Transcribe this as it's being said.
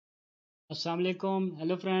Assalamu alaikum.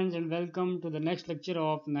 Hello friends and welcome to the next lecture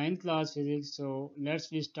of ninth class physics. So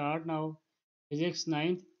we start now. Physics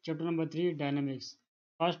ninth, chapter number 3, dynamics.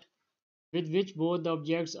 First, with which both the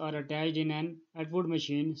objects are attached in an Atwood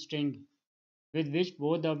machine string. With which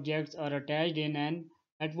both the objects are attached in an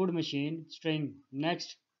Atwood machine string.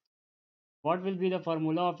 Next, what will be the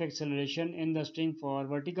formula of acceleration in the string for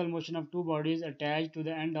vertical motion of two bodies attached to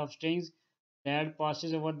the end of strings that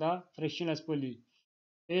passes over the frictionless pulley?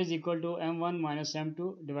 A is equal to m1 minus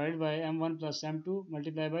m2 divided by m1 plus m2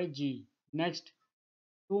 multiplied by g. Next,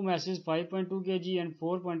 two masses 5.2 kg and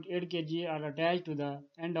 4.8 kg are attached to the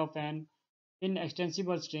end of an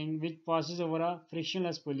inextensible string which passes over a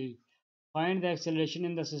frictionless pulley. Find the acceleration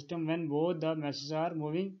in the system when both the masses are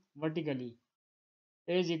moving vertically.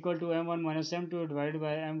 A is equal to m1 minus m2 divided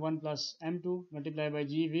by m1 plus m2 multiplied by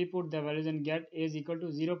g. We put the values and get A is equal to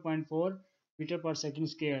 0.4 meter per second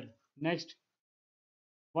square. Next,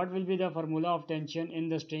 what will be the formula of tension in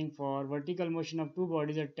the string for vertical motion of two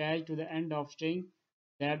bodies attached to the end of string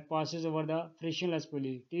that passes over the frictionless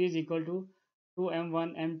pulley? T is equal to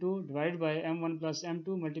 2m1 m2 divided by m1 plus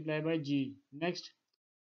m2 multiplied by g. Next,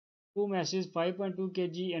 two masses 5.2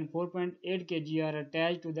 kg and 4.8 kg are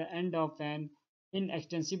attached to the end of an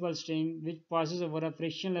inextensible string which passes over a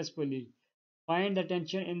frictionless pulley. Find the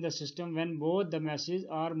tension in the system when both the masses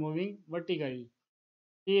are moving vertically.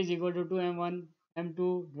 T is equal to 2m1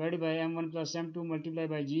 m2 divided by m1 plus m2 multiplied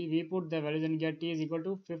by g. We put the values and get T is equal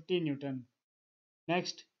to 50 Newton.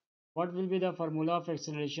 Next, what will be the formula of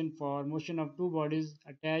acceleration for motion of two bodies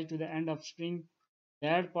attached to the end of string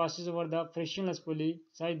that passes over the frictionless pulley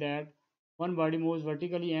such that one body moves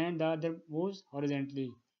vertically and the other moves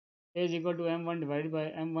horizontally? A is equal to m1 divided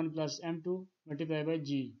by m1 plus m2 multiplied by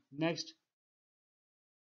g. Next,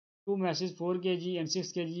 two masses 4 kg and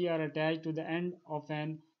 6 kg are attached to the end of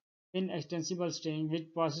an inextensible string which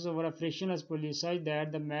passes over a frictionless pulley such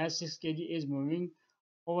that the mass 6 kg is moving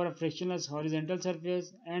over a frictionless horizontal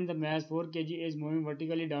surface and the mass 4 kg is moving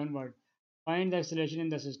vertically downward. Find the acceleration in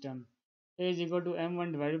the system. A is equal to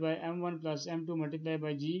m1 divided by m1 plus m2 multiplied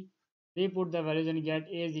by g. We put the values and get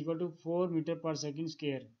A is equal to 4 meter per second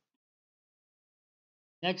square.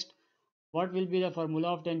 Next, what will be the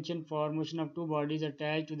formula of tension for motion of two bodies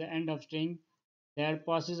attached to the end of string that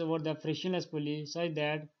passes over the frictionless pulley such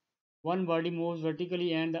that one body moves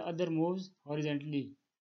vertically and the other moves horizontally?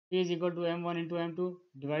 P is equal to m1 into m2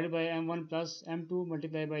 divided by m1 plus m2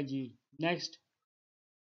 multiplied by g. Next,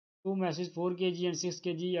 two masses 4 kg and 6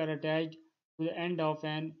 kg are attached to the end of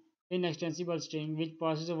an inextensible string which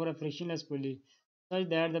passes over a frictionless pulley such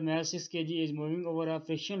that the mass 6 kg is moving over a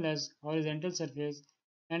frictionless horizontal surface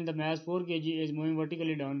and the mass 4 kg is moving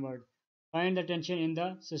vertically downward. Find the tension in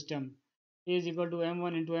the system. T is equal to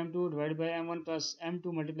m1 into m2 divided by m1 plus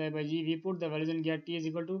m2 multiplied by g. We put the values and get T is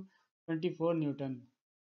equal to 24 Newton.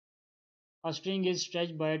 A string is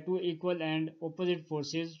stretched by two equal and opposite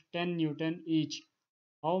forces 10 Newton each.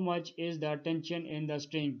 How much is the tension in the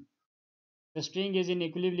string? The string is in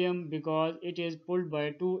equilibrium because it is pulled by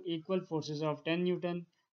two equal forces of 10 Newton.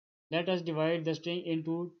 Let us divide the string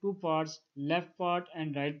into two parts, left part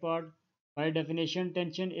and right part. By definition,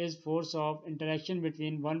 tension is force of interaction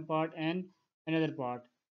between one part and another part.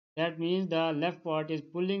 That means the left part is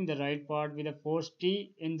pulling the right part with a force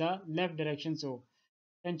T in the left direction. So,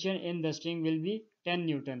 tension in the string will be 10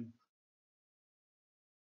 Newton.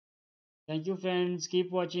 Thank you friends.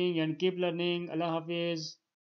 Keep watching and keep learning. Allah Hafiz.